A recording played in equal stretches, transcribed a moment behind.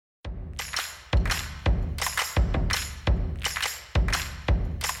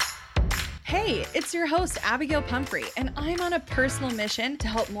Hey, it's your host, Abigail Pumphrey, and I'm on a personal mission to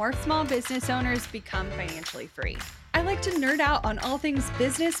help more small business owners become financially free. I like to nerd out on all things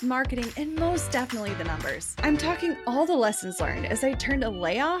business, marketing, and most definitely the numbers. I'm talking all the lessons learned as I turned a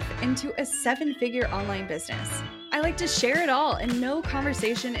layoff into a 7-figure online business. I like to share it all, and no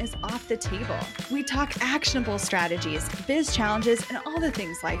conversation is off the table. We talk actionable strategies, biz challenges, and all the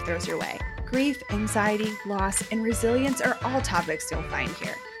things life throws your way. Grief, anxiety, loss, and resilience are all topics you'll find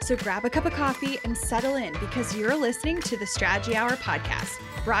here. So grab a cup of coffee and settle in because you're listening to the Strategy Hour podcast,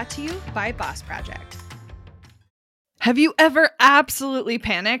 brought to you by Boss Project. Have you ever absolutely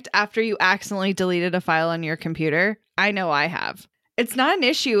panicked after you accidentally deleted a file on your computer? I know I have. It's not an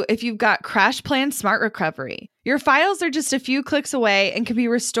issue if you've got CrashPlan Smart Recovery. Your files are just a few clicks away and can be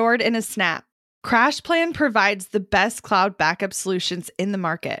restored in a snap. CrashPlan provides the best cloud backup solutions in the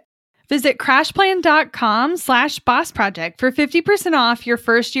market. Visit crashplan.com/bossproject for 50% off your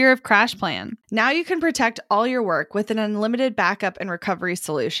first year of CrashPlan. Now you can protect all your work with an unlimited backup and recovery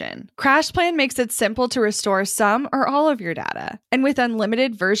solution. CrashPlan makes it simple to restore some or all of your data. And with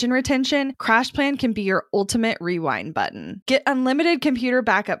unlimited version retention, CrashPlan can be your ultimate rewind button. Get unlimited computer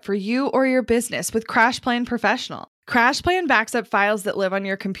backup for you or your business with CrashPlan Professional. CrashPlan backs up files that live on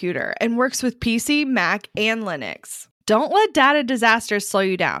your computer and works with PC, Mac, and Linux. Don't let data disasters slow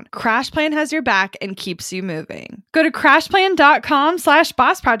you down. CrashPlan has your back and keeps you moving. Go to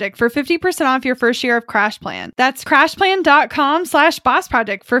crashplan.com/bossproject for 50% off your first year of CrashPlan. That's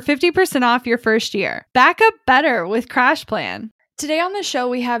crashplan.com/bossproject for 50% off your first year. Back up better with CrashPlan. Today on the show,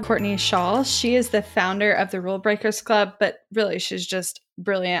 we have Courtney Chaal. She is the founder of the Rule Breakers Club, but really she's just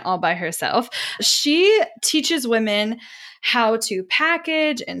brilliant all by herself. She teaches women how to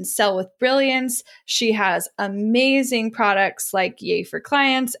package and sell with brilliance. She has amazing products like Yay for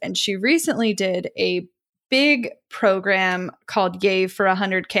Clients, and she recently did a big program called Yay for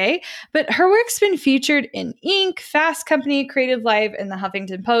 100K, but her work's been featured in Inc., Fast Company, Creative Live, and the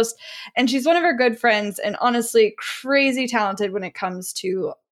Huffington Post, and she's one of our good friends and honestly crazy talented when it comes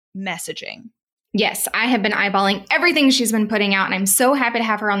to messaging. Yes, I have been eyeballing everything she's been putting out, and I'm so happy to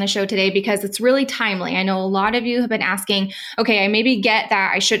have her on the show today because it's really timely. I know a lot of you have been asking, okay, I maybe get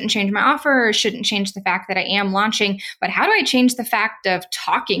that I shouldn't change my offer or shouldn't change the fact that I am launching, but how do I change the fact of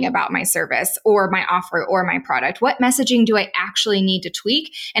talking about my service or my offer or my product? What messaging do I actually need to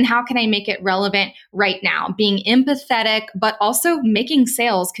tweak, and how can I make it relevant right now? Being empathetic, but also making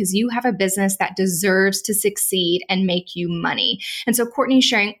sales because you have a business that deserves to succeed and make you money. And so Courtney's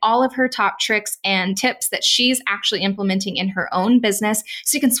sharing all of her top tricks and tips that she's actually implementing in her own business,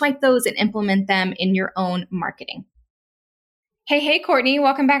 so you can swipe those and implement them in your own marketing. Hey, Courtney,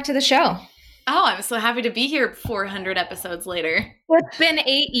 welcome back to the show. Oh, I'm so happy to be here 400 episodes later. It's been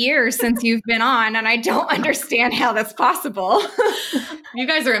 8 years since you've been on, and I don't understand how that's possible. You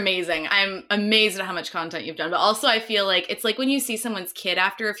guys are amazing. I'm amazed at how much content you've done. But also I feel like it's like when you see someone's kid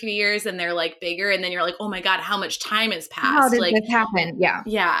after a few years and they're like bigger and then you're like, oh my God, how much time has passed? How did like, this happen? Yeah.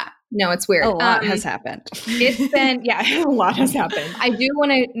 Yeah. No, it's weird. A lot has happened. It's been, a lot has happened. I do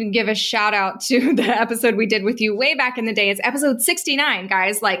want to give a shout out to the episode we did with you way back in the day. It's episode 69,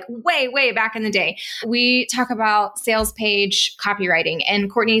 guys, like way back in the day. We talk about sales page copywriting,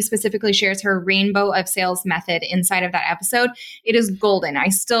 and Courtney specifically shares her rainbow of sales method inside of that episode. It is golden. I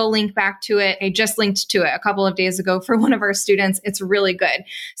still link back to it. I just linked to it a couple of days ago for one of our students. It's really good.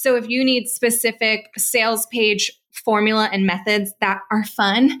 So if you need specific sales page formula and methods that are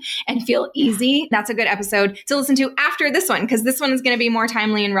fun and feel easy, that's a good episode to listen to after this one, because this one is going to be more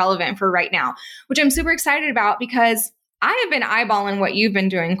timely and relevant for right now, which I'm super excited about because I have been eyeballing what you've been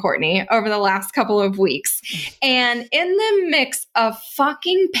doing, Courtney, over the last couple of weeks. And in the mix of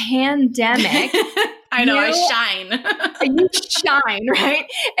fucking pandemic, I know, I shine. You shine, right?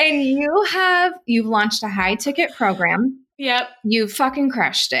 And you've launched a high ticket program. Yep. You fucking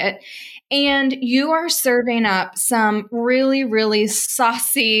crushed it. And you are serving up some really, really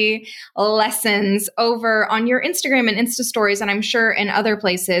saucy lessons over on your Instagram and Insta stories, and I'm sure in other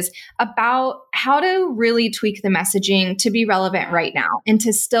places, about how to really tweak the messaging to be relevant right now and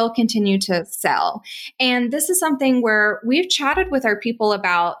to still continue to sell. And this is something where we've chatted with our people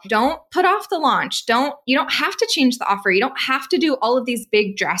about, don't put off the launch. You don't have to change the offer. You don't have to do all of these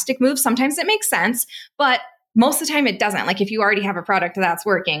big drastic moves. Sometimes it makes sense, but most of the time it doesn't. Like if you already have a product that's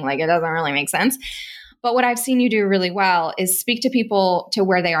working, like it doesn't really make sense. But what I've seen you do really well is speak to people to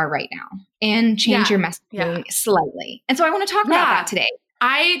where they are right now and change your messaging slightly. And so I want to talk about that today.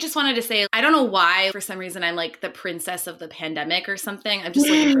 I just wanted to say, I don't know why, for some reason, I'm like the princess of the pandemic or something. I'm just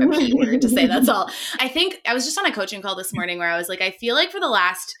looking for a P word to say, that's all. I think I was just on a coaching call this morning where I was like, I feel like for the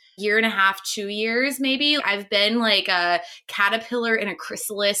last year and a half, 2 years, maybe, I've been like a caterpillar in a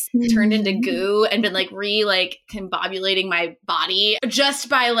chrysalis turned into goo and been like combobulating my body just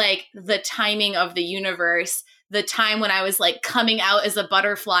by like the timing of the universe. The time when I was like coming out as a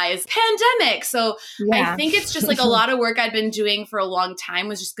butterfly is pandemic. So I think it's just like a lot of work I'd been doing for a long time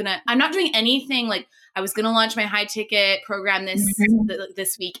was just I'm not doing anything. Like I was going to launch my high ticket program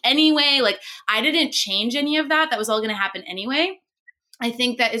this week anyway. Like I didn't change any of that. That was all going to happen anyway. I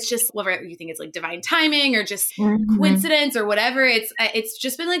think that it's just whether you think it's like divine timing or just coincidence or whatever. It's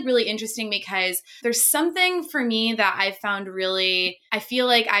just been like really interesting because there's something for me that I've found really, I feel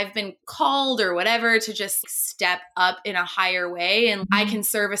like I've been called or whatever to just step up in a higher way. And I can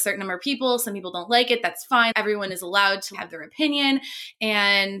serve a certain number of people. Some people don't like it. That's fine. Everyone is allowed to have their opinion.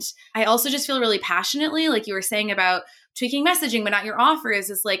 And I also just feel really passionately, like you were saying about tweaking messaging, but not your offers,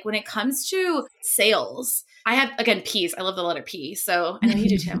 is like when it comes to sales, I have, again, P's. I love the letter P. So I know you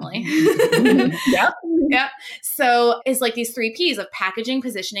do, Tamily. Yep. So it's like these 3 P's of packaging,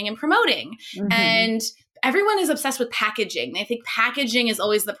 positioning, and promoting. And everyone is obsessed with packaging. They think packaging is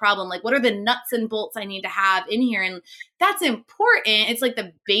always the problem. Like, what are the nuts and bolts I need to have in here? And that's important. It's like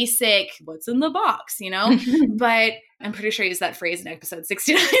the basic, what's in the box, you know? But I'm pretty sure I used that phrase in episode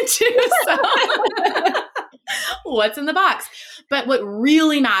 69 too. So what's in the box? But what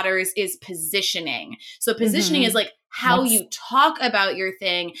really matters is positioning. So positioning is like how you talk about your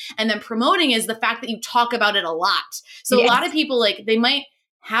thing. And then promoting is the fact that you talk about it a lot. So a lot of people, like, they might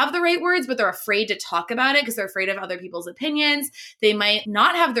have the right words, but they're afraid to talk about it because they're afraid of other people's opinions. They might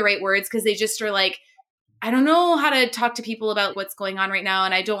not have the right words because they just are like, I don't know how to talk to people about what's going on right now.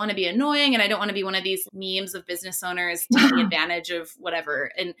 And I don't want to be annoying. And I don't want to be one of these memes of business owners taking advantage of whatever.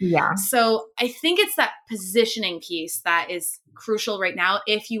 And so I think it's that positioning piece that is crucial right now.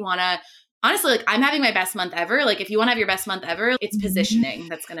 If you want to, honestly, like I'm having my best month ever. Like if you want to have your best month ever, it's positioning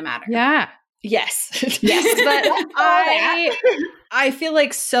that's going to matter. Yeah. Yes. Yes. But I feel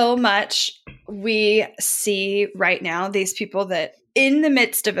like so much we see right now, these people that in the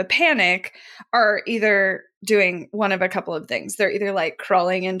midst of a panic are either doing one of a couple of things. They're either like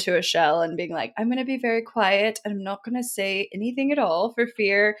crawling into a shell and being like, I'm going to be very quiet and I'm not going to say anything at all for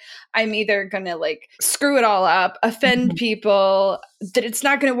fear. I'm either going to like screw it all up, offend people, that it's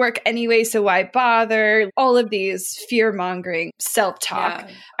not going to work anyway, so why bother? All of these fear-mongering self-talk.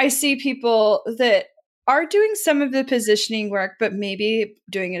 Yeah. I see people that are doing some of the positioning work, but maybe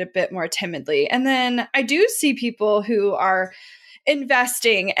doing it a bit more timidly. And then I do see people who are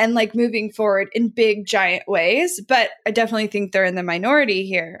investing and like moving forward in big, giant ways, but I definitely think they're in the minority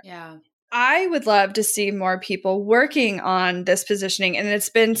here. Yeah. I would love to see more people working on this positioning. And it's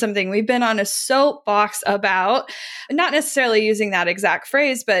been something we've been on a soapbox about, not necessarily using that exact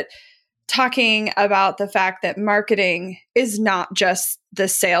phrase, but talking about the fact that marketing is not just the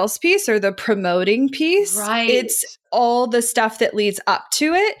sales piece or the promoting piece. Right. It's all the stuff that leads up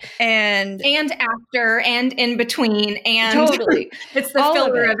to it and after and in between and totally. It's the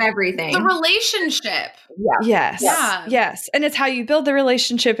filter of everything. The relationship. Yeah. Yes. Yeah. Yes. And it's how you build the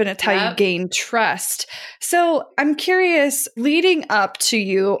relationship and it's how you gain trust. So I'm curious, leading up to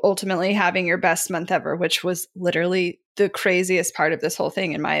you ultimately having your best month ever, which was literally the craziest part of this whole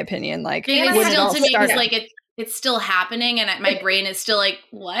thing, in my opinion. Like, it was still to me, because like it's still happening and my brain is still like,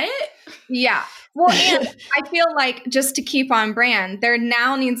 what? Yeah. Well, and I feel like just to keep on brand, there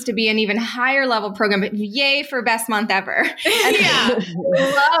now needs to be an even higher level program, but yay for best month ever. And I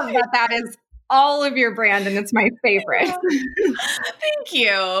love that is all of your brand and it's my favorite. Thank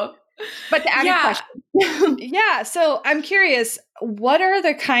you. But to add a question. So I'm curious, what are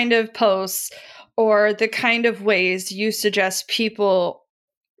the kind of posts or the kind of ways you suggest people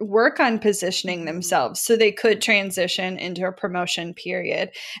work on positioning themselves so they could transition into a promotion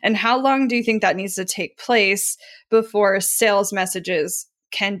period? And how long do you think that needs to take place before sales messages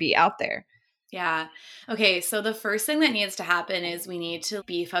can be out there? Yeah. Okay. So the first thing that needs to happen is we need to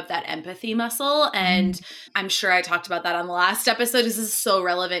beef up that empathy muscle. And I'm sure I talked about that on the last episode. This is so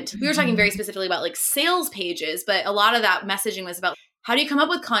relevant. We were talking very specifically about like sales pages, but a lot of that messaging was about how do you come up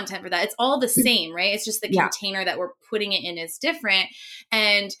with content for that? It's all the same, right? It's just the container that we're putting it in is different.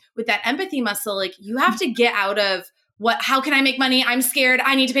 And with that empathy muscle, like you have to get out of how can I make money? I'm scared.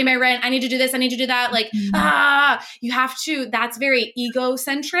 I need to pay my rent. I need to do this. I need to do that. Like, you have to, that's very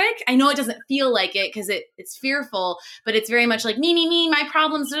egocentric. I know it doesn't feel like it because it's fearful, but it's very much like me, my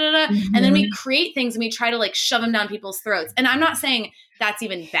problems, And then we create things and we try to like shove them down people's throats. And I'm not saying that's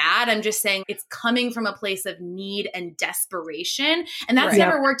even bad. I'm just saying it's coming from a place of need and desperation. And that's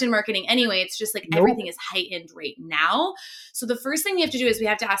never worked in marketing anyway. It's just like everything is heightened right now. So the first thing we have to do is we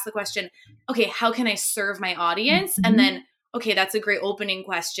have to ask the question, okay, how can I serve my audience? And then okay, that's a great opening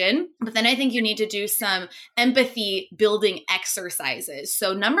question. But then I think you need to do some empathy building exercises.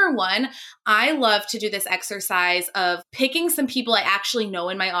 So number one, I love to do this exercise of picking some people I actually know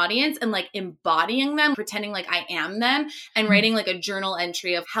in my audience and like embodying them, pretending like I am them, and writing like a journal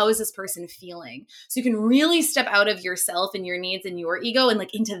entry of how is this person feeling? So you can really step out of yourself and your needs and your ego and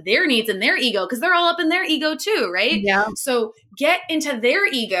like into their needs and their ego, because they're all up in their ego too, right? Yeah. So get into their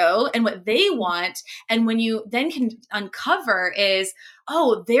ego and what they want. And when you then can uncover is,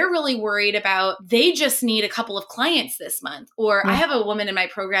 oh, they're really worried about, they just need a couple of clients this month. Or I have a woman in my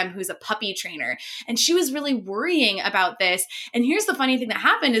program who's a puppy trainer, and she was really worrying about this. And here's the funny thing that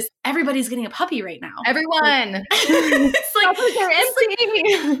happened is everybody's getting a puppy right now. Everyone. It's like, they're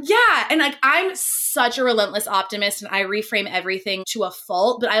empty. yeah. And like, I'm such a relentless optimist and I reframe everything to a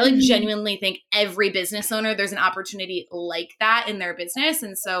fault, but I like genuinely think every business owner, there's an opportunity like that in their business.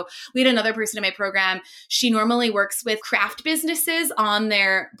 And so we had another person in my program. She normally works with craft businesses on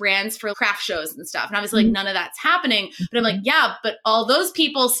their brands for craft shows and stuff. And I was like, none of that's happening. But I'm like, yeah, but all those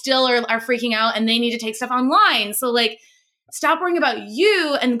people still are freaking out and they need to take stuff online. So like, stop worrying about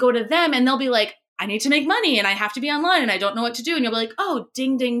you and go to them, and they'll be like, I need to make money and I have to be online and I don't know what to do. And you'll be like, oh,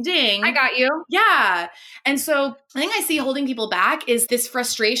 ding, ding, ding. I got you. Yeah. And so I think I see holding people back is this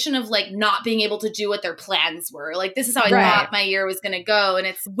frustration of like not being able to do what their plans were. Like, this is how I thought my year was going to go. And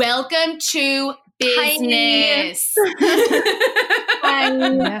it's welcome to business.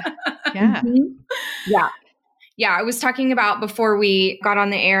 Yeah. Yeah, I was talking about before we got on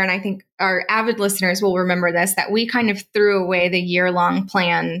the air, and I think our avid listeners will remember this, that we kind of threw away the year-long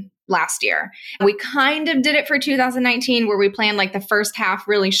plan last year. We kind of did it for 2019 where we planned like the first half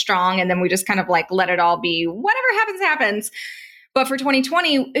really strong, and then we just kind of like let it all be whatever happens, happens. But for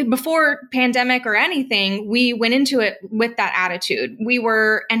 2020, before pandemic or anything, we went into it with that attitude. We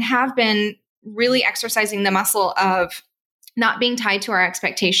were and have been really exercising the muscle of not being tied to our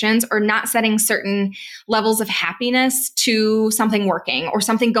expectations or not setting certain levels of happiness to something working or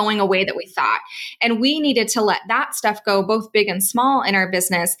something going away that we thought. And we needed to let that stuff go, both big and small in our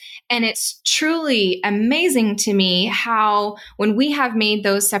business. And it's truly amazing to me how when we have made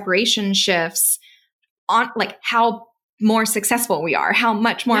those separation shifts on like how more successful we are, how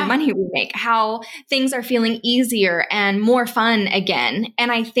much more money we make, how things are feeling easier and more fun again.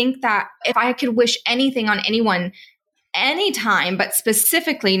 And I think that if I could wish anything on anyone anytime, but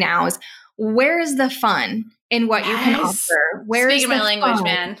specifically now, is where is the fun in what you can offer? Speaking my language,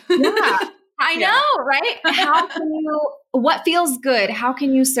 man. Yeah, I know, right? How can you, what feels good? How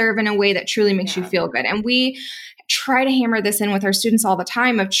can you serve in a way that truly makes you feel good? And we try to hammer this in with our students all the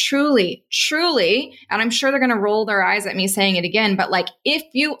time of truly, and I'm sure they're going to roll their eyes at me saying it again, but like, if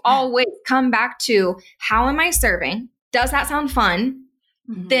you always come back to how am I serving? Does that sound fun?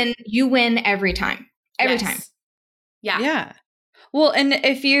 Then you win every time, every time. Yeah. Well, and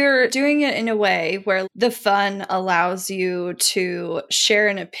if you're doing it in a way where the fun allows you to share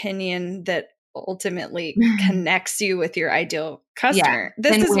an opinion that ultimately connects you with your ideal customer,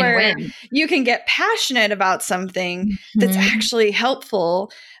 this is where you can get passionate about something that's actually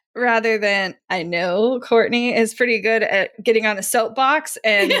helpful rather than, I know Courtney is pretty good at getting on a soapbox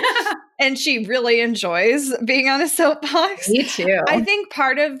and and she really enjoys being on a soapbox. Me too. I think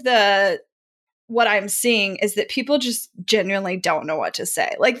part of what I'm seeing is that people just genuinely don't know what to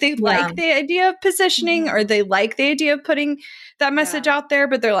say. Like they like the idea of positioning or they like the idea of putting that message out there,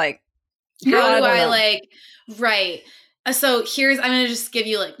 but they're like, how do I like, right. So I'm going to just give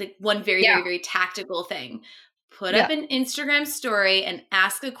you like one very, very, very tactical thing. Put up an Instagram story and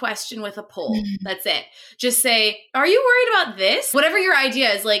ask a question with a poll. That's it. Just say, are you worried about this? Whatever your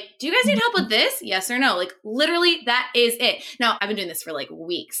idea is, like, do you guys need help with this? Yes or no? Like, literally, that is it. Now, I've been doing this for like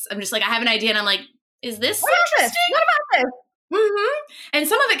weeks. I'm just like, I have an idea and I'm like, is this interesting? What about this? And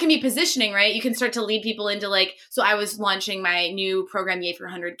some of it can be positioning, right? You can start to lead people into like, so I was launching my new program, Yay for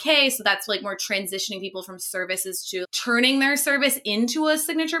 100K. So that's like more transitioning people from services to turning their service into a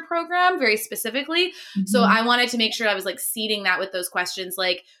signature program very specifically. So I wanted to make sure I was like seeding that with those questions.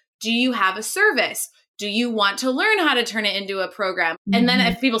 Like, do you have a service? Do you want to learn how to turn it into a program? And then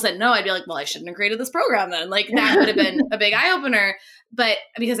if people said no, I'd be like, well, I shouldn't have created this program then. Like that would have been a big eye opener. But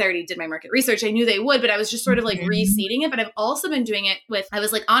because I already did my market research, I knew they would, but I was just sort of like reseeding it. But I've also been doing it with, I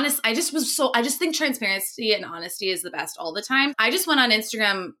was like, honest, I just think transparency and honesty is the best all the time. I just went on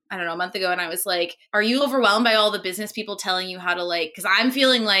Instagram, I don't know, a month ago, and I was like, are you overwhelmed by all the business people telling you how to like, because I'm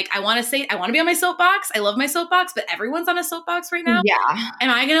feeling like I want to be on my soapbox. I love my soapbox, but everyone's on a soapbox right now. Yeah. Am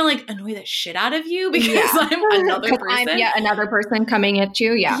I going to like annoy the shit out of you? Because because I'm another person. I'm yet another person coming at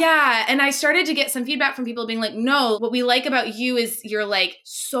you. Yeah. Yeah. And I started to get some feedback from people being like, no, what we like about you is you're like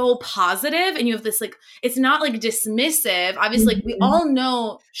so positive and you have this like, it's not like dismissive. Obviously, like we all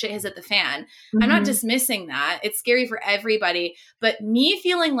know shit has hit the fan. I'm not dismissing that. It's scary for everybody. But me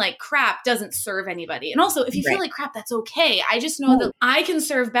feeling like crap doesn't serve anybody. And also, if you feel like crap, that's okay. I just know that I can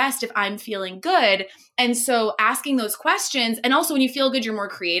serve best if I'm feeling good. And so asking those questions, and also when you feel good, you're more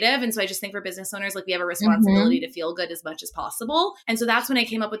creative. And so I just think for business owners, like we have a responsibility to feel good as much as possible. And so that's when I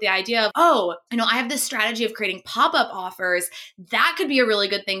came up with the idea of, I have this strategy of creating pop-up offers. That could be a really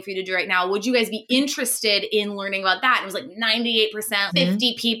good thing for you to do right now. Would you guys be interested in learning about that? And it was like 98%,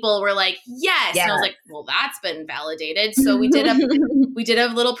 50 people were like, yes. And I was like, well, that's been validated. So we did a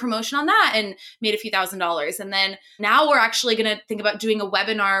little promotion on that and made a few $1,000s. And then now we're actually going to think about doing a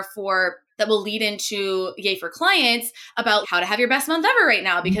webinar that will lead into Yay for Clients about how to have your best month ever right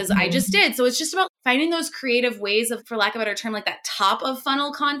now, because I just did. So it's just about finding those creative ways of, for lack of a better term, like that top of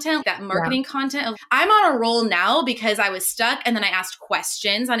funnel content, that marketing content. I'm on a roll now because I was stuck and then I asked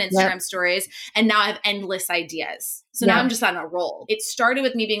questions on Instagram stories and now I have endless ideas. So now I'm just on a roll. It started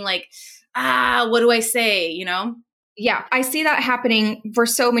with me being like, what do I say? You know? Yeah, I see that happening for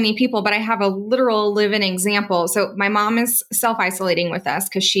so many people, but I have a literal live-in example. So my mom is self-isolating with us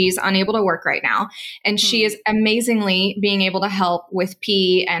because she's unable to work right now. And she is amazingly being able to help with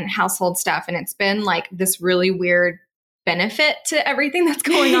pee and household stuff. And it's been like this really weird benefit to everything that's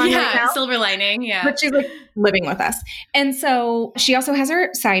going on right now. Silver lining. Yeah. But she's like living with us. And so she also has her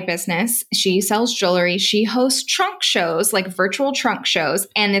side business. She sells jewelry. She hosts trunk shows, like virtual trunk shows.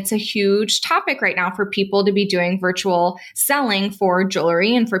 And it's a huge topic right now for people to be doing virtual selling for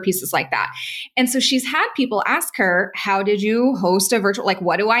jewelry and for pieces like that. And so she's had people ask her, how did you host a virtual, like,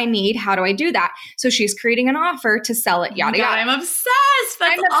 what do I need? How do I do that? So she's creating an offer to sell it, yada, yada. I'm obsessed.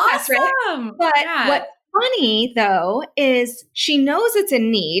 That's awesome. Right? But what funny though is she knows it's a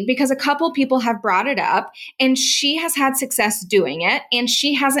need because a couple people have brought it up and she has had success doing it and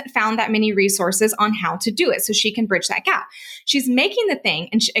she hasn't found that many resources on how to do it so she can bridge that gap. She's making the thing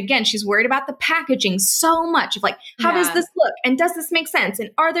and she's worried about the packaging so much of like, how does this look and does this make sense and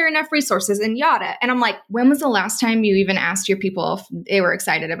are there enough resources and yada. And I'm like, when was the last time you even asked your people if they were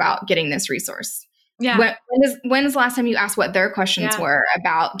excited about getting this resource? Yeah. When is the last time you asked what their questions were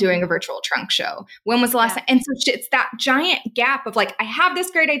about doing a virtual trunk show? When was the last time? And so it's that giant gap of like, I have this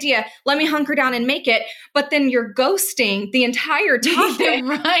great idea. Let me hunker down and make it. But then you're ghosting the entire topic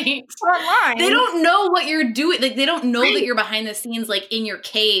right online. They don't know what you're doing. Like they don't know that you're behind the scenes, like in your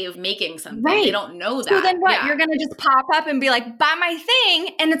cave making something. Right. They don't know that. So then what? You're going to just pop up and be like, buy my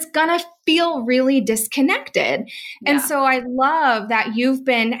thing. And it's going to feel really disconnected. And so I love that you've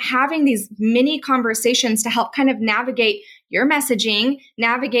been having these mini conversations to help kind of navigate your messaging,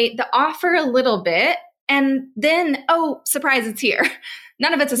 navigate the offer a little bit, and then, surprise, it's here.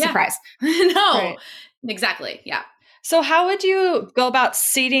 None of it's a surprise. No, exactly. Yeah. So how would you go about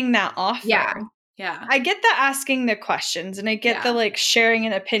seeding that offer? Yeah. I get the asking the questions and I get the like sharing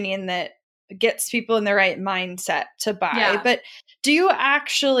an opinion that gets people in the right mindset to buy. Yeah. But do you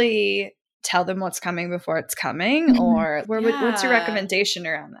actually tell them what's coming before it's coming? Or what's your recommendation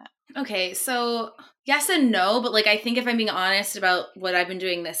around that? Okay, so yes and no, but like I think if I'm being honest about what I've been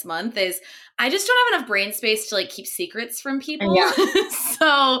doing this month is I just don't have enough brain space to like keep secrets from people. Yeah.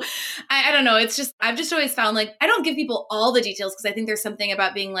 So I don't know. It's just, I've just always found like, I don't give people all the details because I think there's something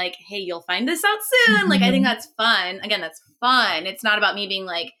about being like, hey, you'll find this out soon. Like, I think that's fun. Again, that's fun. It's not about me being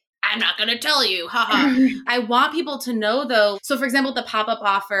like, I'm not going to tell you. Haha. I want people to know though. So for example, the pop-up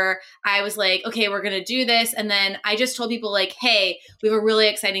offer, I was like, okay, we're going to do this. And then I just told people like, hey, we have a really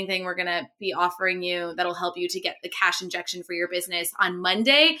exciting thing we're going to be offering you that'll help you to get the cash injection for your business on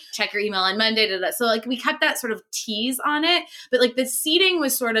Monday. Check your email on Monday. So like we kept that sort of tease on it. But like the seeding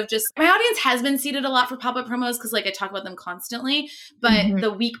was sort of just, my audience has been seeded a lot for pop-up promos because like I talk about them constantly. But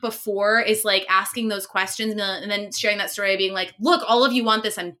the week before is like asking those questions and then sharing that story being like, look, all of you want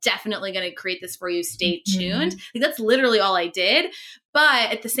this. I'm definitely going to create this for you. Stay tuned. Like, that's literally all I did.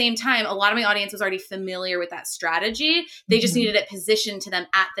 But at the same time, a lot of my audience was already familiar with that strategy. They just needed it positioned to them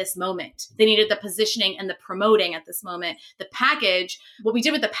at this moment. They needed the positioning and the promoting at this moment. The package, what we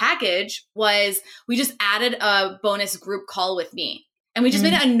did with the package was we just added a bonus group call with me. And we just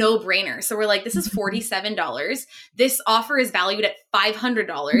made it a no-brainer. So we're like, this is $47. This offer is valued at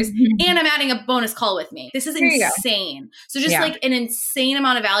 $500. And I'm adding a bonus call with me. This is insane. So just like an insane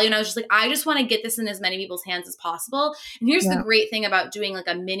amount of value. And I was just like, I just want to get this in as many people's hands as possible. And here's the great thing about doing like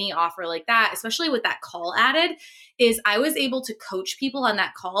a mini offer like that, especially with that call added, is I was able to coach people on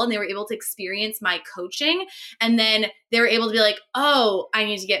that call, and they were able to experience my coaching. And then they were able to be like, oh, I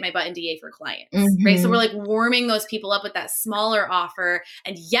need to get my butt in DA for clients, right? So we're like warming those people up with that smaller offer.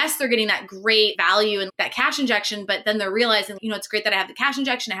 And yes, they're getting that great value and that cash injection, but then they're realizing, it's great that I have the cash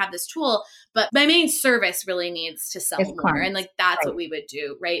injection, I have this tool, but my main service really needs to sell more. Clients. And like, that's what we would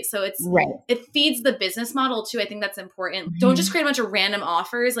do, right? So it feeds the business model too. I think that's important. Don't just create a bunch of random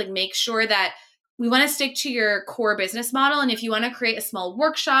offers. Like, make sure that we want to stick to your core business model. And if you want to create a small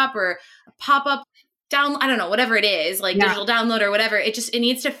workshop or a pop-up I don't know, whatever it is, like digital download or whatever, it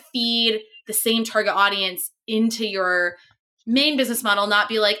needs to feed the same target audience into your main business model, not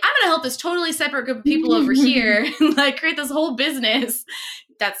be like, I'm going to help this totally separate group of people over here and like create this whole business.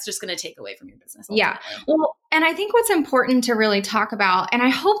 That's just going to take away from your business. Ultimately. Yeah. Well, and I think what's important to really talk about, and I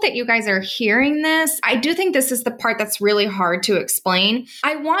hope that you guys are hearing this, I do think this is the part that's really hard to explain.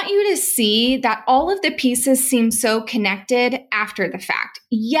 I want you to see that all of the pieces seem so connected after the fact.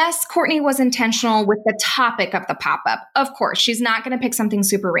 Yes, Courtney was intentional with the topic of the pop-up. Of course, she's not going to pick something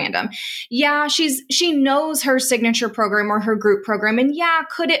super random. Yeah, she knows her signature program or her group program. And yeah,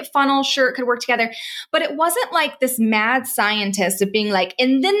 could it funnel? Sure, it could work together. But it wasn't like this mad scientist of being like,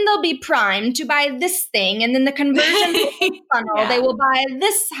 and then they'll be primed to buy this thing. And then the conversion funnel, they will buy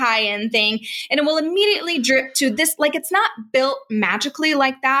this high-end thing. And it will immediately drip to this. Like, it's not built magically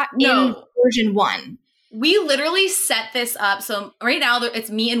like that in version 1. We literally set this up. So right now it's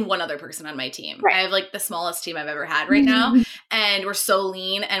me and one other person on my team. Right. I have like the smallest team I've ever had right now. And we're so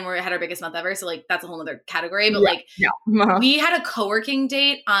lean and we had our biggest month ever. So like that's a whole other category. But we had a co-working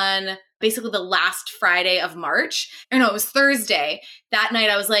date on basically the last Friday of March. Or no, it was Thursday. That night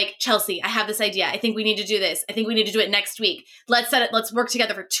I was like, Chelsea, I have this idea. I think we need to do this. I think we need to do it next week. Let's work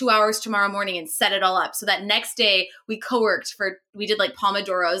together for 2 hours tomorrow morning and set it all up. So that next day we co-worked we did like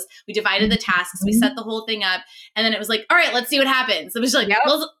Pomodoros. We divided the tasks. We set the whole thing up. And then it was like, all right, let's see what happens. It was like,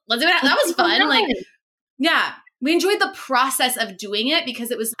 let's do it. That was fun. Like, yeah. We enjoyed the process of doing it because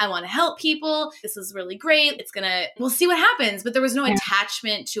it was, I want to help people. This is really great. We'll see what happens. But there was no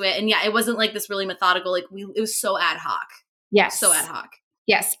attachment to it. And yeah, it wasn't like this really methodical, it was so ad hoc. Yes. So ad hoc.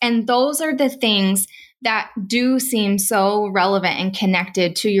 Yes. And those are the things that do seem so relevant and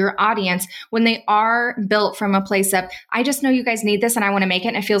connected to your audience when they are built from a place of, I just know you guys need this and I want to make it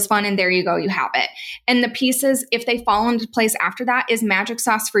and it feels fun and there you go, you have it. And the pieces, if they fall into place after that, is magic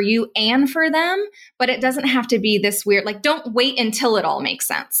sauce for you and for them, but it doesn't have to be this weird, like, don't wait until it all makes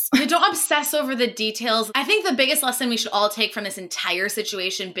sense. Don't obsess over the details. I think the biggest lesson we should all take from this entire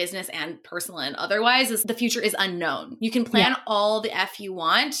situation, business and personal and otherwise, is the future is unknown. You can plan all the F you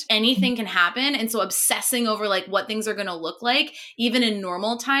want. Anything can happen. And so obsessing over like what things are going to look like, even in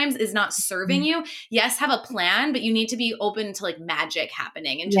normal times, is not serving you. Yes, have a plan, but you need to be open to like magic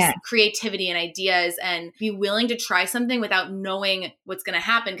happening and just creativity and ideas, and be willing to try something without knowing what's going to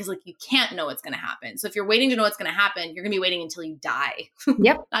happen. Cause like you can't know what's going to happen. So if you're waiting to know what's going to happen, you're going to be waiting until you die.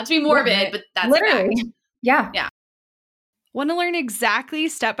 Yep. Not to be morbid, but that's literally. Fact. Yeah. Yeah. Want to learn exactly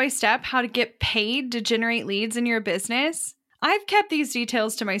step by step how to get paid to generate leads in your business? I've kept these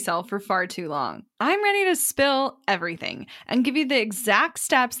details to myself for far too long. I'm ready to spill everything and give you the exact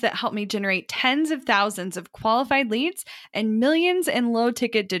steps that help me generate tens of thousands of qualified leads and millions in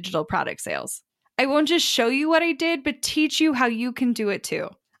low-ticket digital product sales. I won't just show you what I did, but teach you how you can do it too.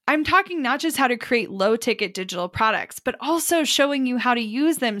 I'm talking not just how to create low-ticket digital products, but also showing you how to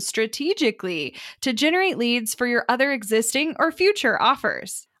use them strategically to generate leads for your other existing or future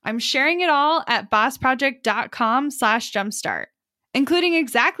offers. I'm sharing it all at bossproject.com/jumpstart, including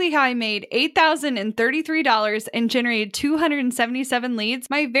exactly how I made $8,033 and generated 277 leads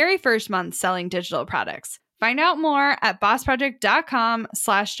my very first month selling digital products. Find out more at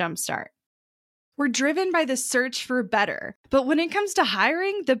bossproject.com/jumpstart. We're driven by the search for better, but when it comes to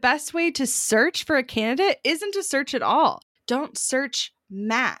hiring, the best way to search for a candidate isn't to search at all. Don't search,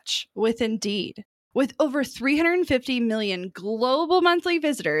 match with Indeed. With over 350 million global monthly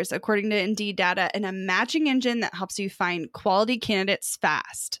visitors, according to Indeed data, and a matching engine that helps you find quality candidates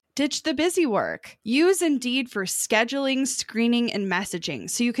fast. Ditch the busy work. Use Indeed for scheduling, screening, and messaging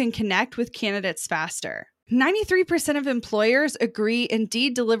so you can connect with candidates faster. 93% of employers agree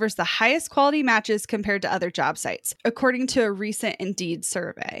Indeed delivers the highest quality matches compared to other job sites, according to a recent Indeed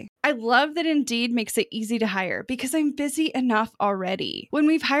survey. I love that Indeed makes it easy to hire because I'm busy enough already. When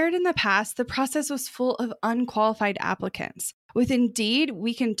we've hired in the past, the process was full of unqualified applicants. With Indeed,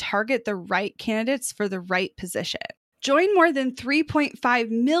 we can target the right candidates for the right position. Join more than 3.5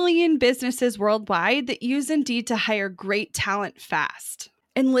 million businesses worldwide that use Indeed to hire great talent fast.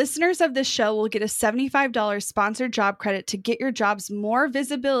 And listeners of this show will get a $75 sponsored job credit to get your jobs more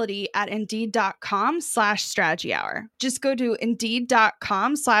visibility at Indeed.com/Strategy Hour. Just go to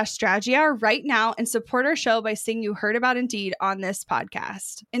Indeed.com/Strategy Hour right now and support our show by saying you heard about Indeed on this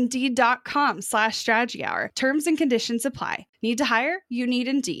podcast. Indeed.com/Strategy Hour. Terms and conditions apply. Need to hire? You need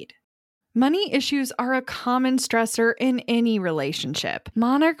Indeed. Money issues are a common stressor in any relationship.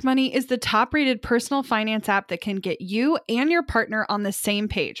 Monarch Money is the top-rated personal finance app that can get you and your partner on the same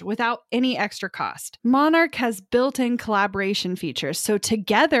page without any extra cost. Monarch has built-in collaboration features, so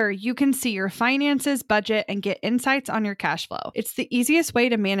together you can see your finances, budget, and get insights on your cash flow. It's the easiest way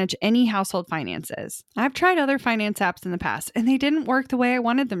to manage any household finances. I've tried other finance apps in the past, and they didn't work the way I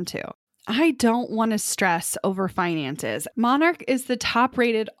wanted them to. I don't want to stress over finances. Monarch is the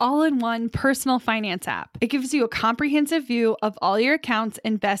top-rated all-in-one personal finance app. It gives you a comprehensive view of all your accounts,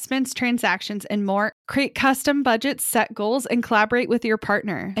 investments, transactions, and more. Create custom budgets, set goals, and collaborate with your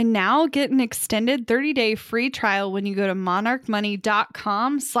partner. And now get an extended 30-day free trial when you go to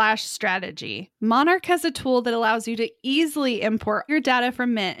monarchmoney.com/strategy. Monarch has a tool that allows you to easily import your data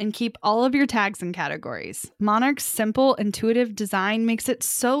from Mint and keep all of your tags and categories. Monarch's simple, intuitive design makes it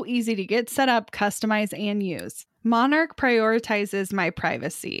so easy to get set up, customize, and use. Monarch prioritizes my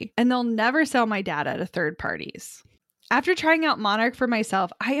privacy, and they'll never sell my data to third parties. After trying out Monarch for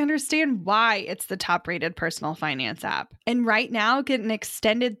myself, I understand why it's the top-rated personal finance app. And right now, get an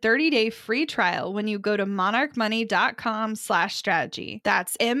extended 30-day free trial when you go to monarchmoney.com/strategy.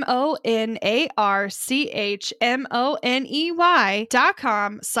 That's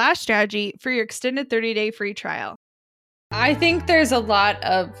MONARCHMONEY.com/strategy for your extended 30-day free trial. I think there's a lot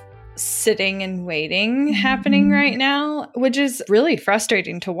of sitting and waiting happening right now, which is really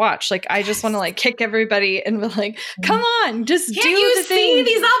frustrating to watch. Like, I just want to like kick everybody and be like, come on, just Can't do you the see thing.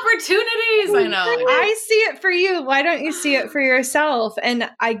 these opportunities? I know. I see it for you. Why don't you see it for yourself? And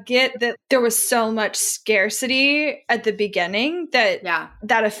I get that there was so much scarcity at the beginning that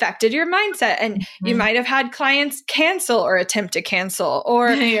affected your mindset. And you might have had clients cancel or attempt to cancel, or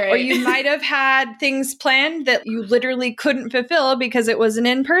or you might have had things planned that you literally couldn't fulfill because it was an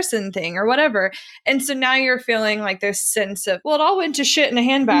in-person thing or whatever. And so now you're feeling like this sense of, well, it all went to shit in a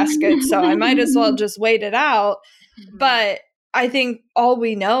handbasket, so I might as well just wait it out. But I think all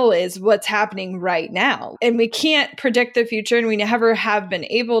we know is what's happening right now. And we can't predict the future, and we never have been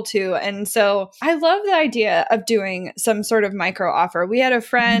able to. And so I love the idea of doing some sort of micro offer. We had a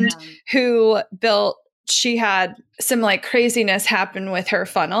friend who she had some like craziness happen with her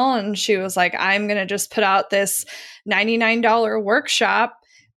funnel, and she was like, I'm going to just put out this $99 workshop.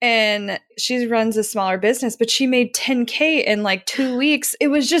 And she runs a smaller business, but she made $10K in like 2 weeks. It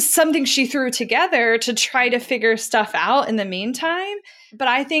was just something she threw together to try to figure stuff out in the meantime. But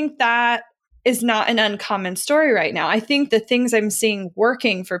I think that is not an uncommon story right now. I think the things I'm seeing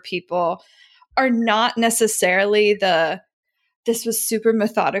working for people are not necessarily this was super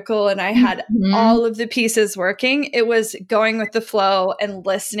methodical and I had all of the pieces working. It was going with the flow and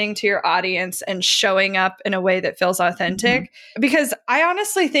listening to your audience and showing up in a way that feels authentic. Because I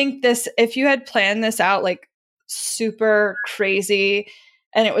honestly think if you had planned this out like super crazy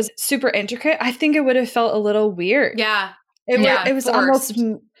and it was super intricate, I think it would have felt a little weird. Yeah. It was almost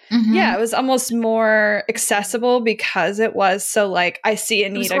it was almost more accessible because it was so like, I see a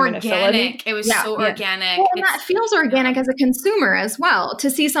need, I'm going to fill it. It was so organic. Well, and that feels organic as a consumer as well,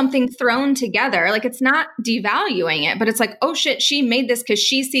 to see something thrown together. Like, it's not devaluing it, but it's like, oh shit, she made this because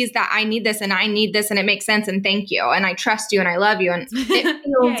she sees that I need this and I need this and it makes sense and thank you. And I trust you and I love you and it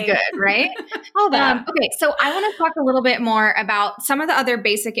feels good, right? All that. Okay, so I want to talk a little bit more about some of the other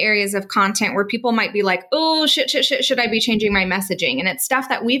basic areas of content where people might be like, oh shit, should I be changing my messaging? And it's stuff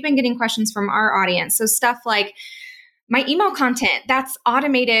that we've been getting questions from our audience. So stuff like my email content that's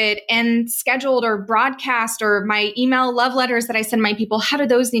automated and scheduled or broadcast, or my email love letters that I send my people, how do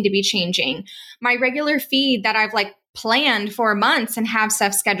those need to be changing? My regular feed that I've like planned for months and have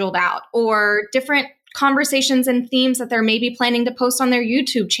stuff scheduled out, or different conversations and themes that they're maybe planning to post on their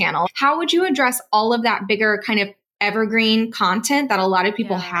YouTube channel. How would you address all of that bigger kind of evergreen content that a lot of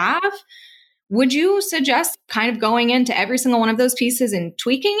people have? Would you suggest kind of going into every single one of those pieces and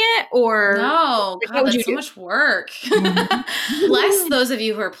tweaking it? Or no, God, that's so much work. Bless those of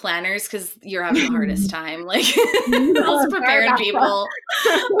you who are planners, because you're having the hardest time. Like, those prepared people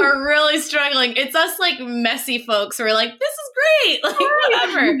are really struggling. It's us like messy folks who are like, this is great. Like,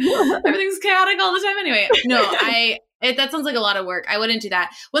 whatever. Everything's chaotic all the time anyway. No, That sounds like a lot of work. I wouldn't do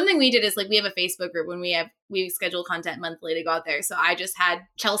that. One thing we did is like we have a Facebook group when we schedule content monthly to go out there. So I just had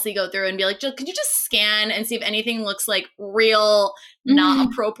Chelsea go through and be like, Jill, could you just scan and see if anything looks like real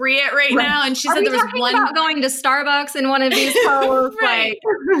not appropriate right now? And she said there was one about going to Starbucks in one of these posts. Right.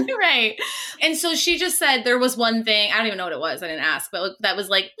 Right. And so she just said there was one thing, I don't even know what it was. I didn't ask, but that was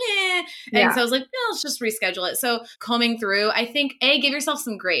like, eh. And so I was like, let's just reschedule it. So combing through, I think, give yourself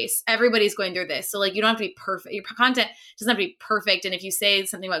some grace. Everybody's going through this. So like, you don't have to be perfect. Your content doesn't have to be perfect. And if you say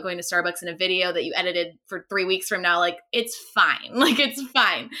something about going to Starbucks in a video that you edited for 3 weeks from now, like it's fine. Like it's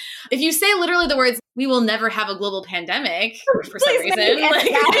fine. If you say literally the words, we will never have a global pandemic for some reason,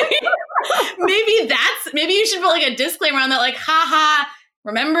 like maybe you should put like a disclaimer on that, like, haha,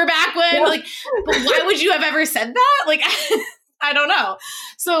 remember back when, like, but why would you have ever said that? Like, I don't know.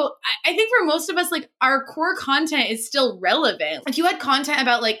 So I think for most of us, like our core content is still relevant. If you had content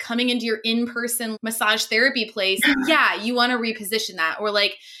about like coming into your in-person massage therapy place, yeah, you want to reposition that. Or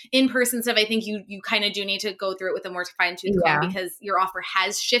like in-person stuff, I think you kind of do need to go through it with a more fine-tooth comb because your offer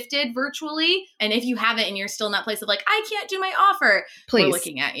has shifted virtually. And if you haven't and you're still in that place of like, I can't do my offer, we're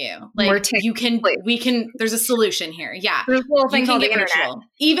looking at you. Like we can, there's a solution here. Yeah. There's a little thing called the internet.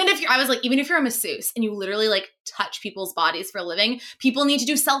 Even if you're a masseuse and you literally like touch people's bodies for a living, people need to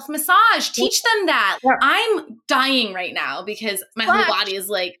do self-massage. Teach them that. Yeah. I'm dying right now because my whole body is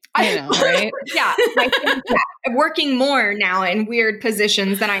like, I know, right? I'm working more now in weird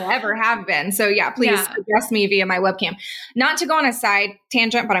positions than I ever have been. So please address me via my webcam. Not to go on a side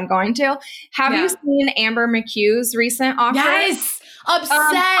tangent, but I'm going to. Have you seen Amber McHugh's recent offer? Yes. Obsessed.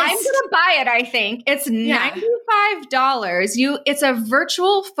 I'm going to buy it, I think. It's $95. It's a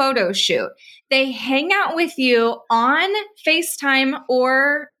virtual photo shoot. They hang out with you on FaceTime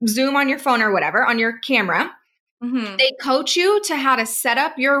or Zoom on your phone or whatever, on your camera. Mm-hmm. They coach you to how to set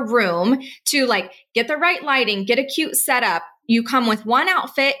up your room to like get the right lighting, get a cute setup. You come with one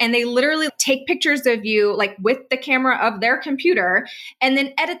outfit and they literally take pictures of you like with the camera of their computer and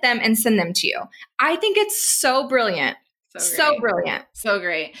then edit them and send them to you. I think it's so brilliant. So brilliant. So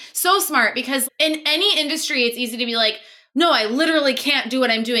great. So smart, because in any industry, it's easy to be like, no, I literally can't do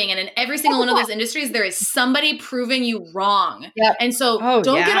what I'm doing. And in every single one of those industries, there is somebody proving you wrong. Yep. And so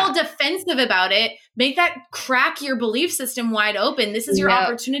don't get all defensive about it. Make that crack your belief system wide open. This is your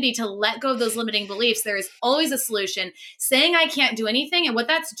opportunity to let go of those limiting beliefs. There is always a solution. Saying I can't do anything, and what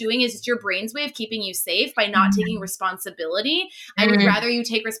that's doing is it's your brain's way of keeping you safe by not taking responsibility. I would rather you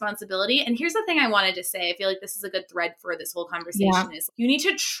take responsibility. And here's the thing I wanted to say. I feel like this is a good thread for this whole conversation is you need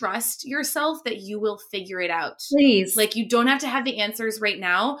to trust yourself that you will figure it out. Please. Like you don't have to have the answers right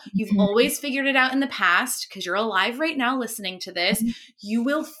now. You've always figured it out in the past because you're alive right now listening to this. You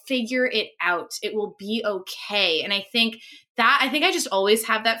will figure it out. It will be okay. And I think I just always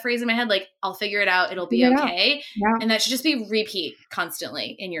have that phrase in my head, like, I'll figure it out. It'll be okay. Yeah. And that should just be repeat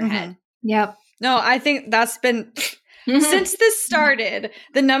constantly in your head. Yep. No, I think that's been, since this started,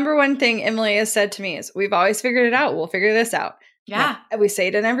 the number one thing Emily has said to me is, we've always figured it out. We'll figure this out. Yeah. We say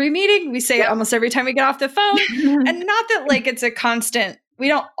it in every meeting. We say it almost every time we get off the phone. And not that like it's a constant, we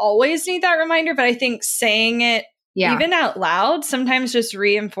don't always need that reminder, but I think saying it even out loud sometimes just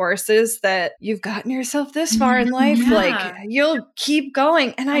reinforces that you've gotten yourself this far in life. Yeah. Like you'll keep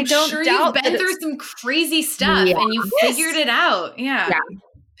going. And I don't doubt you've been through some crazy stuff and you figured it out. Yeah.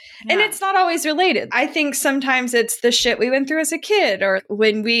 And it's not always related. I think sometimes it's the shit we went through as a kid or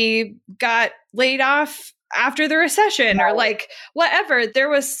when we got laid off after the recession or like whatever. There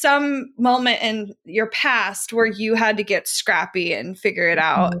was some moment in your past where you had to get scrappy and figure it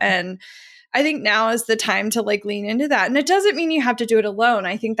out. And I think now is the time to like lean into that. And it doesn't mean you have to do it alone.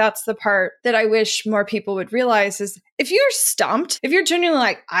 I think that's the part that I wish more people would realize is if you're stumped, if you're genuinely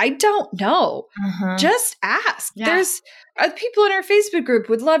like, I don't know, just ask. There's people in our Facebook group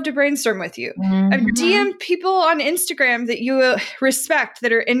would love to brainstorm with you. DM people on Instagram that you respect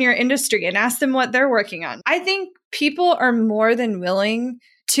that are in your industry and ask them what they're working on. I think people are more than willing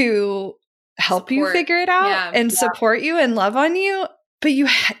to help you figure it out and support you and love on you. But you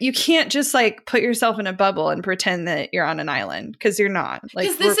can't just like put yourself in a bubble and pretend that you're on an island because you're not.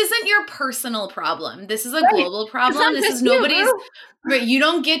 Because this isn't your personal problem. This is a global problem. This is nobody's. Right, you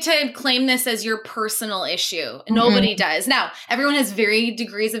don't get to claim this as your personal issue. Nobody does. Now, everyone has varying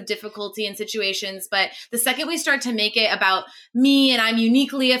degrees of difficulty in situations, but the second we start to make it about me and I'm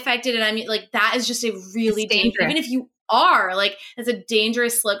uniquely affected and I'm like, that is just a really dangerous. Even if you are. Like, it's a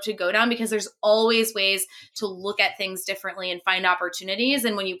dangerous slope to go down because there's always ways to look at things differently and find opportunities.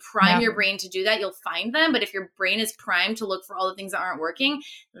 And when you prime your brain to do that, you'll find them. But if your brain is primed to look for all the things that aren't working,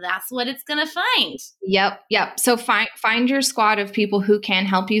 that's what it's going to find. Yep. So find your squad of people who can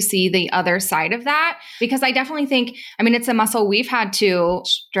help you see the other side of that. Because I definitely think, I mean, it's a muscle we've had to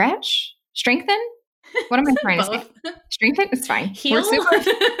strengthen. What am I trying to say? Strengthen? It's fine. Heal? We're super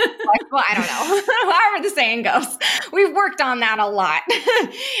flexible. I don't know. However the saying goes. We've worked on that a lot.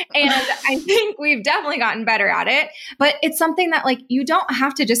 And I think we've definitely gotten better at it. But it's something that like you don't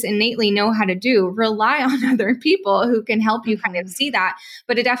have to just innately know how to do. Rely on other people who can help you kind of see that.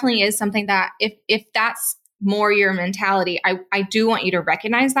 But it definitely is something that if that's more your mentality, I do want you to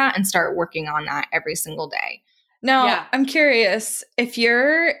recognize that and start working on that every single day. Now, I'm curious if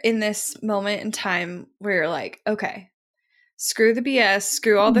you're in this moment in time where you're like, okay, screw the BS,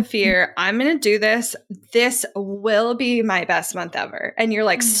 screw all the fear. I'm going to do this. This will be my best month ever. And you're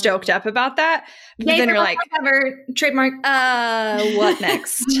like stoked up about that. But then you're like, ever trademark. What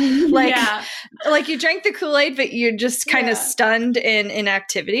next? Like you drank the Kool-Aid, but you're just kind of stunned in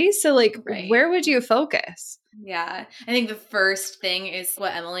inactivity. So like, where would you focus? Yeah. I think the first thing is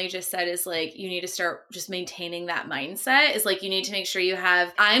what Emily just said is like, you need to start just maintaining that mindset is like, you need to make sure you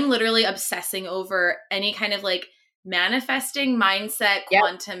have, I'm literally obsessing over any kind of like manifesting mindset,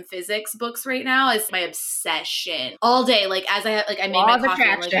 quantum physics books right now is my obsession all day. Like as I made my coffee,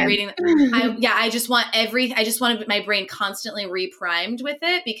 I'm like reading. I just want my brain constantly reprimed with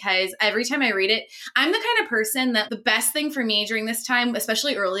it because every time I read it, I'm the kind of person that the best thing for me during this time,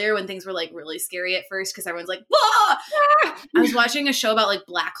 especially earlier when things were like really scary at first, because everyone's like, I was watching a show about like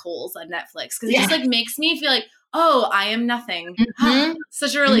black holes on Netflix because it just like makes me feel like, oh, I am nothing.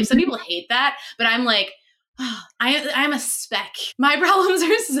 Such a relief. Some people hate that, but I'm like, I'm a speck. My problems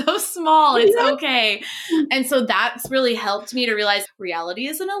are so small. It's okay. And so that's really helped me to realize reality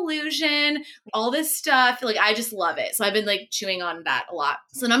is an illusion, all this stuff. Like, I just love it. So I've been like chewing on that a lot.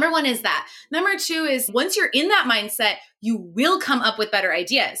 So number one is that. Number two is once you're in that mindset, you will come up with better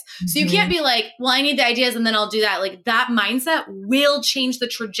ideas. So you can't be like, well, I need the ideas and then I'll do that. Like that mindset will change the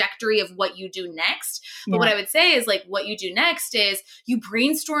trajectory of what you do next. But what I would say is like what you do next is you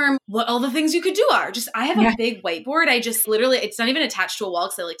brainstorm what all the things you could do are. Just, I have a big whiteboard. I just literally, it's not even attached to a wall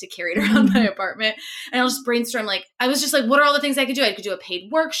because I like to carry it around my apartment. And I'll just brainstorm. Like, I was just like, what are all the things I could do? I could do a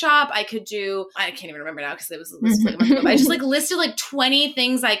paid workshop. I can't even remember now because it was like a month ago. I just like listed like 20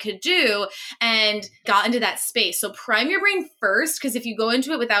 things I could do and got into that space. So prime your brain first, because if you go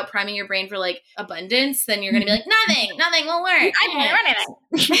into it without priming your brain for like abundance, then you're going to be like, nothing will work. I can't run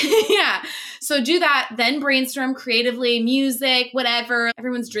it. Yeah. So do that. Then brainstorm creatively, music, whatever.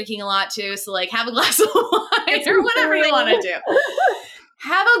 Everyone's drinking a lot too. So like have a glass of wine or whatever you want to do.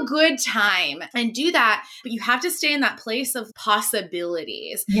 Have a good time and do that. But you have to stay in that place of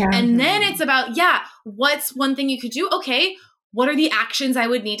possibilities. Yeah. And then it's about, what's one thing you could do? Okay. What are the actions I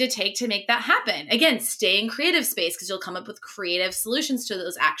would need to take to make that happen? Again, stay in creative space because you'll come up with creative solutions to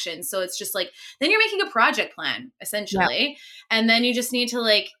those actions. So it's just like, then you're making a project plan essentially. Yeah. And then you just need to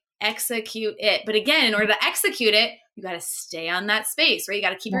like execute it. But again, in order to execute it, you got to stay on that space, right? You got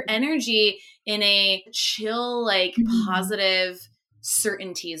to keep your energy in a chill, like positive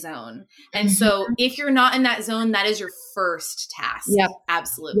certainty zone. And so if you're not in that zone, that is your first task. Yep.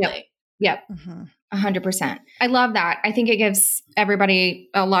 Absolutely. Yep. 100%. I love that. I think it gives everybody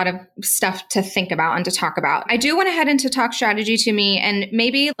a lot of stuff to think about and to talk about. I do want to head into talk strategy to me, and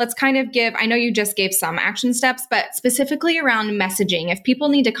maybe let's kind of give, I know you just gave some action steps, but specifically around messaging. If people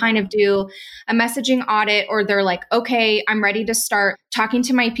need to kind of do a messaging audit, or they're like, okay, I'm ready to start talking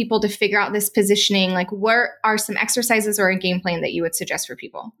to my people to figure out this positioning, like what are some exercises or a game plan that you would suggest for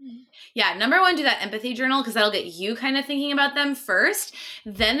people? Yeah. Number one, do that empathy journal because that'll get you kind of thinking about them first.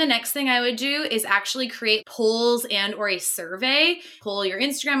 Then the next thing I would do is actually create polls and or a survey. Poll your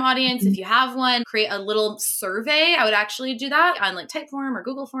Instagram audience if you have one. Create a little survey. I would actually do that on like Typeform or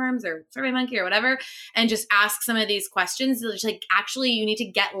Google Forms or SurveyMonkey or whatever, and just ask some of these questions. Just like, actually, you need to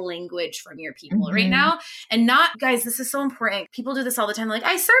get language from your people right now. And not, guys, this is so important. People do this all the time. Like,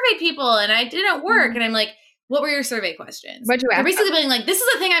 I surveyed people and I didn't work. And I'm like, what were your survey questions? What'd you ask? They're basically being like, this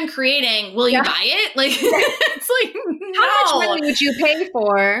is a thing I'm creating. Will you buy it? Like, it's like, no. How much money would you pay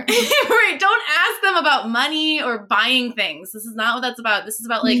for? Right. Don't ask them about money or buying things. This is not what that's about. This is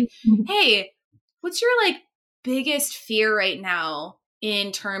about like, hey, what's your like biggest fear right now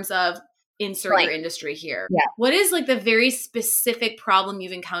in terms of insert your industry here? Yeah. What is like the very specific problem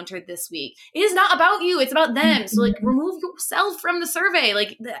you've encountered this week? It is not about you. It's about them. So like remove yourself from the survey.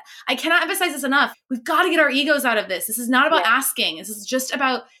 Like I cannot emphasize this enough. We've got to get our egos out of this. This is not about asking. This is just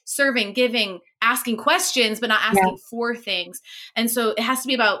about serving, giving, asking questions, but not asking for things. And so it has to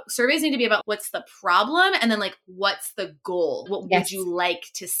be about, surveys need to be about what's the problem and then like, what's the goal? What would you like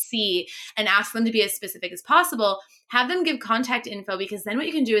to see? And ask them to be as specific as possible. Have them give contact info, because then what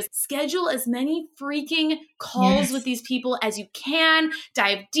you can do is schedule as many freaking calls with these people as you can,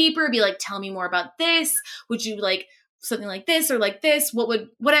 dive deeper, be like, tell me more about this. Would you like something like this or like this?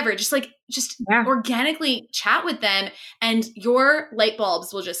 Whatever, just organically chat with them, and your light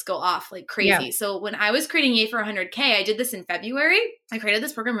bulbs will just go off like crazy. Yeah. So when I was creating Yay for 100K, I did this in February. I created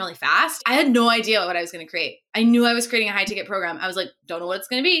this program really fast. I had no idea what I was going to create. I knew I was creating a high ticket program. I was like, don't know what it's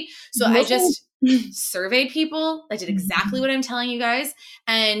going to be. So I just surveyed people. I did exactly what I'm telling you guys.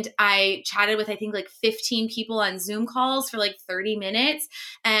 And I chatted with, I think like 15 people on Zoom calls for like 30 minutes.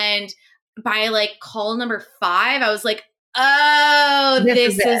 And by like call number 5, I was like, oh,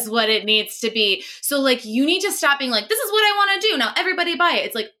 this is what it needs to be. So like, you need to stop being like, this is what I want to do. Now everybody buy it.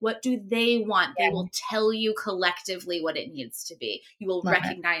 It's like, what do they want? They will tell you collectively what it needs to be. You will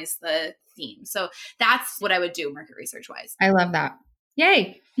recognize the theme. So that's what I would do market research wise. I love that.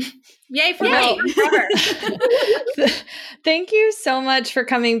 Yay. Yay for me. Thank you so much for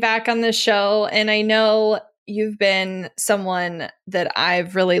coming back on the show. And I know you've been someone that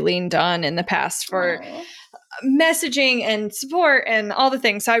I've really leaned on in the past for messaging and support and all the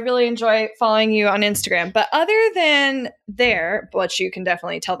things. So I really enjoy following you on Instagram. But other than there, which you can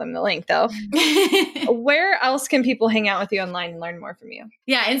definitely tell them the link though, where else can people hang out with you online and learn more from you?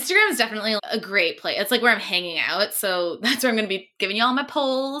 Yeah, Instagram is definitely a great place. It's like where I'm hanging out. So that's where I'm going to be giving you all my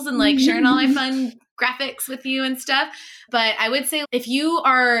polls and like sharing all my fun graphics with you and stuff. But I would say if you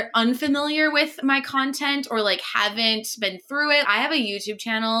are unfamiliar with my content or like haven't been through it, I have a YouTube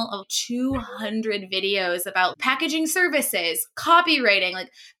channel of 200 videos about packaging services, copywriting,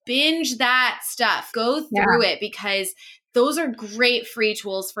 like binge that stuff. Go through it, because those are great free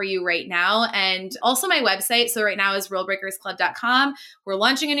tools for you right now. And also my website. So right now is realbreakersclub.com. We're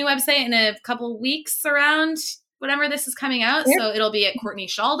launching a new website in a couple weeks around whenever this is coming out. So it'll be at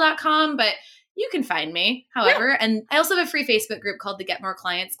courtneychaal.com, but you can find me, however. And I also have a free Facebook group called the Get More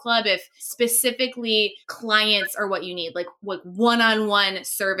Clients Club. If specifically clients are what you need, like one-on-one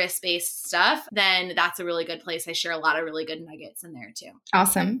service-based stuff, then that's a really good place. I share a lot of really good nuggets in there too.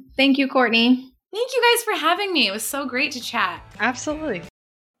 Awesome. Thank you, Courtney. Thank you guys for having me. It was so great to chat. Absolutely.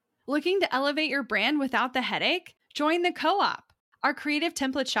 Looking to elevate your brand without the headache? Join the Co-op, our creative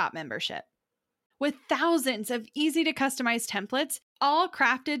template shop membership. With thousands of easy to customize templates, all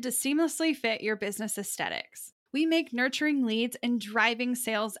crafted to seamlessly fit your business aesthetics, we make nurturing leads and driving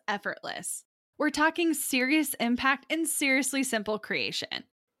sales effortless. We're talking serious impact and seriously simple creation.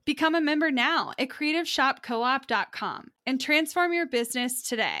 Become a member now at creativeshopcoop.com and transform your business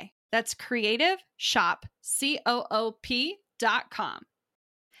today. That's creativeshopcoop.com.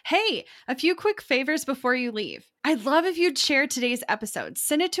 Hey, a few quick favors before you leave. I'd love if you'd share today's episode,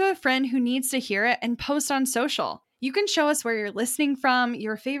 send it to a friend who needs to hear it, and post on social. You can show us where you're listening from,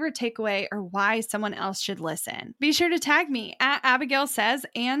 your favorite takeaway, or why someone else should listen. Be sure to tag me at Abigail Says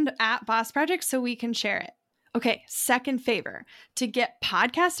and at Boss Project so we can share it. Okay, second favor, to get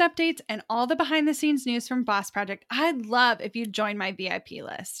podcast updates and all the behind the scenes news from Boss Project, I'd love if you'd join my VIP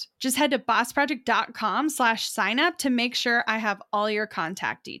list. Just head to bossproject.com/sign up to make sure I have all your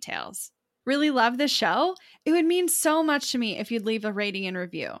contact details. Really love the show? It would mean so much to me if you'd leave a rating and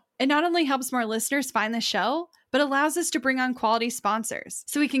review. It not only helps more listeners find the show, but allows us to bring on quality sponsors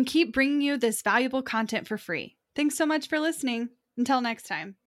so we can keep bringing you this valuable content for free. Thanks so much for listening. Until next time.